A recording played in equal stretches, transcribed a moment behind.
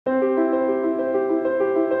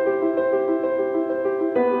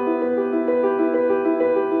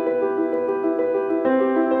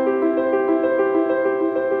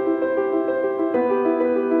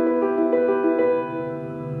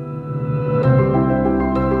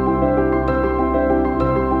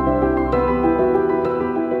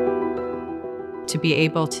to be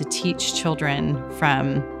able to teach children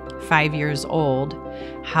from 5 years old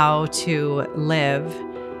how to live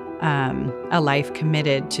a life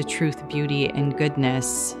committed to truth, beauty, and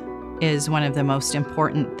goodness is one of the most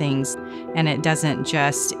important things. And it doesn't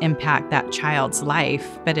just impact that child's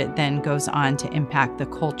life, but it then goes on to impact the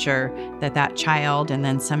culture that that child, and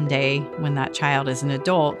then someday when that child is an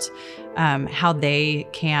adult, how they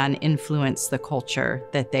can influence the culture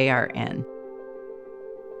that they are in.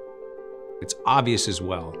 It's obvious as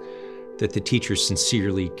well that the teachers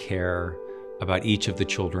sincerely care about each of the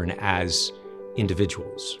children as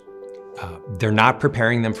individuals. They're not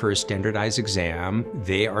preparing them for a standardized exam.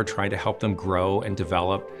 They are trying to help them grow and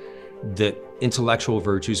develop the intellectual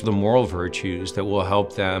virtues, the moral virtues that will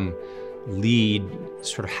help them lead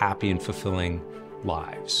sort of happy and fulfilling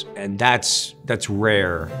lives. And that's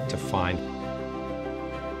rare to find.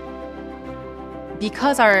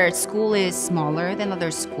 Because our school is smaller than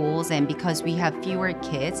other schools and because we have fewer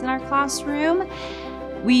kids in our classroom,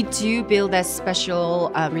 we do build a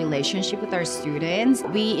special relationship with our students.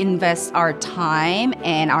 We invest our time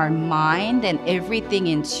and our mind and everything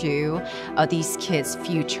into these kids'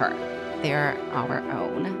 future. They're our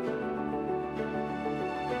own.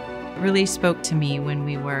 Really spoke to me when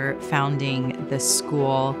we were founding the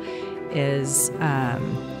school is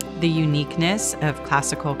the uniqueness of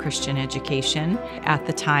classical Christian education. At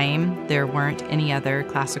the time, there weren't any other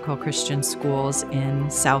classical Christian schools in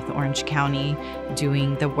South Orange County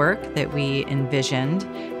doing the work that we envisioned.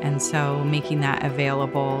 And so making that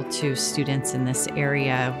available to students in this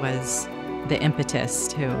area was the impetus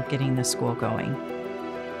to getting the school going.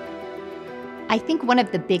 I think one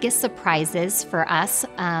of the biggest surprises for us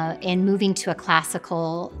in moving to a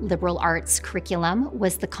classical liberal arts curriculum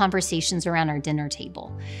was the conversations around our dinner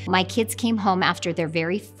table. My kids came home after their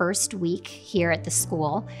very first week here at the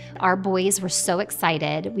school. Our boys were so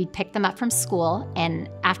excited. We picked them up from school, and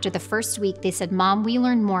after the first week, they said, "Mom, we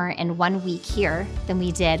learned more in 1 week here than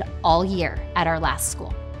we did all year at our last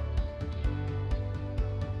school."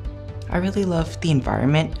 I really love the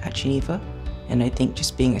environment at Geneva. And I think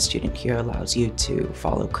just being a student here allows you to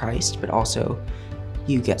follow Christ, but also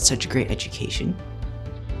you get such a great education.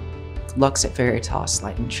 Lux et Veritas,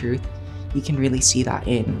 Light and Truth, you can really see that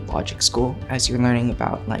in logic school as you're learning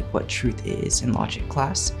about what truth is in logic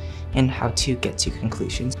class and how to get to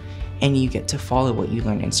conclusions. And you get to follow what you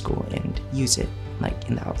learn in school and use it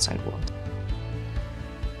in the outside world.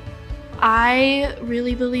 I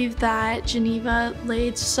really believe that Geneva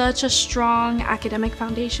laid such a strong academic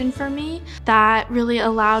foundation for me that really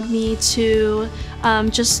allowed me to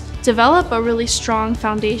just develop a really strong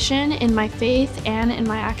foundation in my faith and in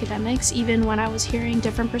my academics, even when I was hearing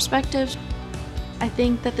different perspectives. I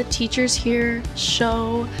think that the teachers here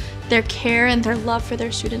show their care and their love for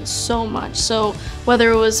their students so much. So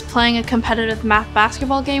whether it was playing a competitive math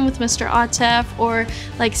basketball game with Mr. Atef, or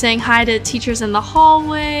saying hi to teachers in the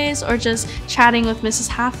hallways, or just chatting with Mrs.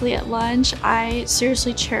 Halfley at lunch, I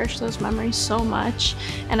seriously cherish those memories so much,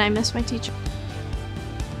 and I miss my teacher.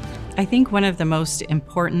 I think one of the most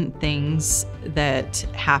important things that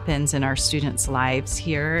happens in our students' lives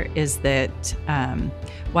here is that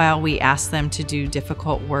while we ask them to do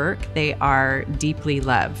difficult work, they are deeply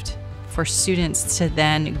loved. For students to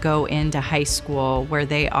then go into high school where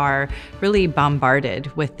they are really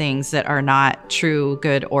bombarded with things that are not true,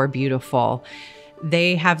 good, or beautiful,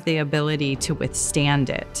 they have the ability to withstand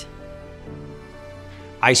it.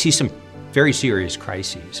 I see some very serious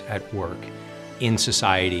crises at work in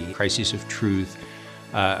society, crises of truth,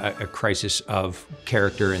 a crisis of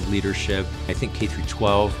character and leadership. I think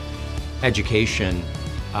K-12 education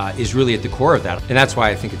is really at the core of that. And that's why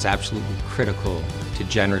I think it's absolutely critical to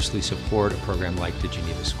generously support a program like the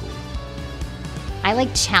Geneva School. I like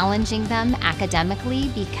challenging them academically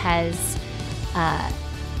because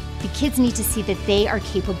the kids need to see that they are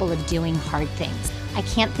capable of doing hard things. I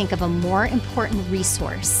can't think of a more important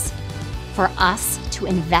resource for us to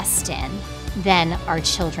invest in than our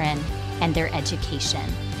children and their education.